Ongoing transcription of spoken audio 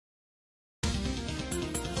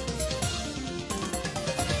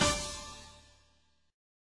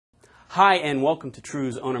Hi and welcome to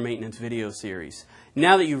True's Owner Maintenance video series.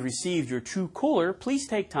 Now that you've received your True cooler, please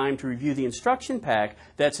take time to review the instruction pack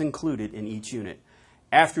that's included in each unit.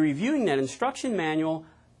 After reviewing that instruction manual,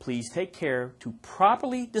 please take care to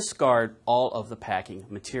properly discard all of the packing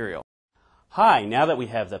material. Hi, now that we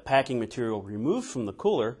have the packing material removed from the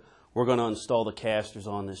cooler, we're going to install the casters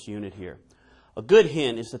on this unit here. A good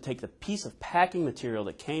hint is to take the piece of packing material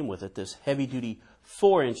that came with it, this heavy-duty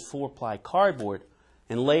 4-inch 4-ply cardboard,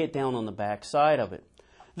 and lay it down on the back side of it.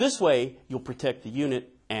 This way, you'll protect the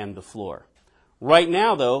unit and the floor. Right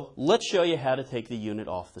now, though, let's show you how to take the unit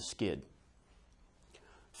off the skid.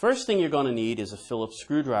 First thing you're going to need is a Phillips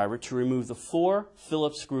screwdriver to remove the 4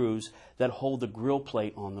 Phillips screws that hold the grill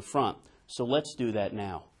plate on the front. So let's do that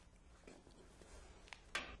now.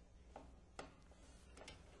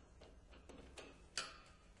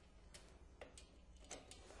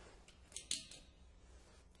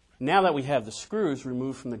 Now that we have the screws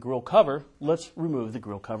removed from the grill cover, let's remove the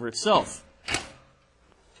grill cover itself.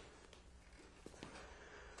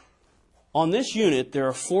 On this unit, there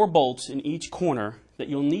are 4 bolts in each corner that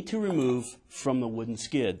you'll need to remove from the wooden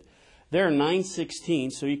skid. They're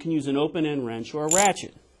 9/16, so you can use an open-end wrench or a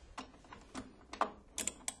ratchet.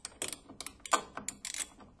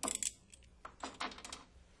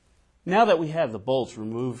 Now that we have the bolts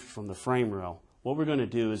removed from the frame rail, what we're going to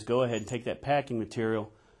do is go ahead and take that packing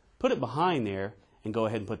material, put it behind there, and go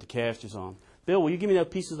ahead and put the casters on. Bill, will you give me those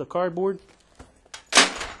pieces of cardboard?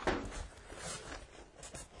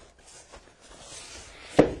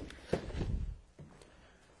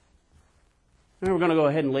 Now we're going to go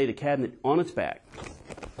ahead and lay the cabinet on its back.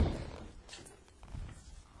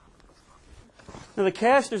 Now the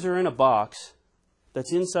casters are in a box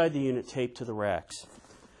that's inside the unit taped to the racks.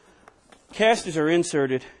 Casters are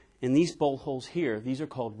inserted in these bolt holes here. These are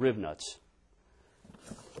called rib nuts.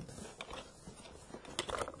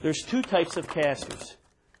 There's 2 types of casters.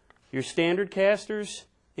 Your standard casters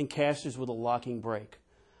and casters with a locking brake.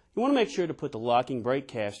 You want to make sure to put the locking brake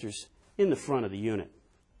casters in the front of the unit.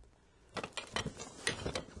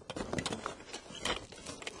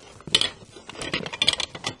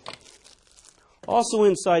 Also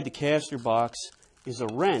inside the caster box is a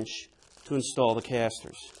wrench to install the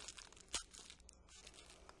casters.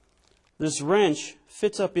 This wrench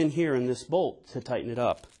fits up in here in this bolt to tighten it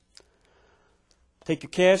up. Take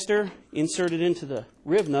your caster, insert it into the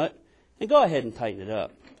rib nut, and go ahead and tighten it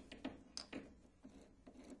up.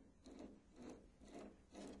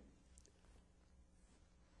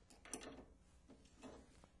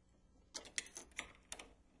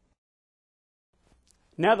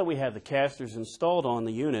 Now that we have the casters installed on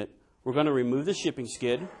the unit, we're going to remove the shipping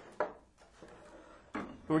skid.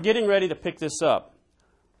 We're getting ready to pick this up.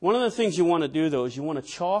 One of the things you want to do, though, is you want to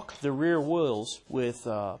chalk the rear wheels with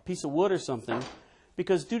a piece of wood or something,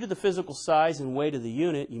 because due to the physical size and weight of the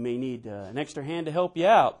unit, you may need an extra hand to help you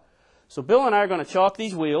out. So Bill and I are going to chalk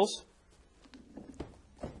these wheels,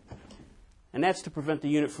 and that's to prevent the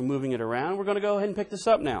unit from moving it around. We're going to go ahead and pick this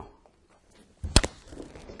up now.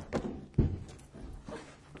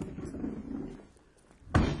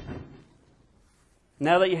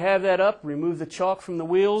 Now that you have that up, remove the chalk from the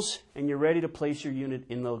wheels, and you're ready to place your unit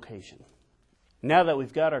in location. Now that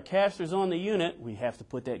we've got our casters on the unit, we have to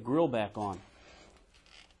put that grill back on.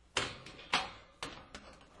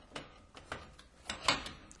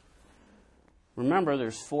 Remember,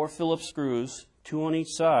 there's 4 Phillips screws, 2 on each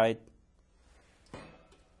side.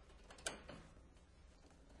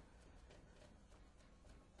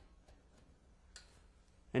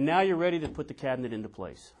 And now you're ready to put the cabinet into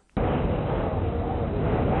place.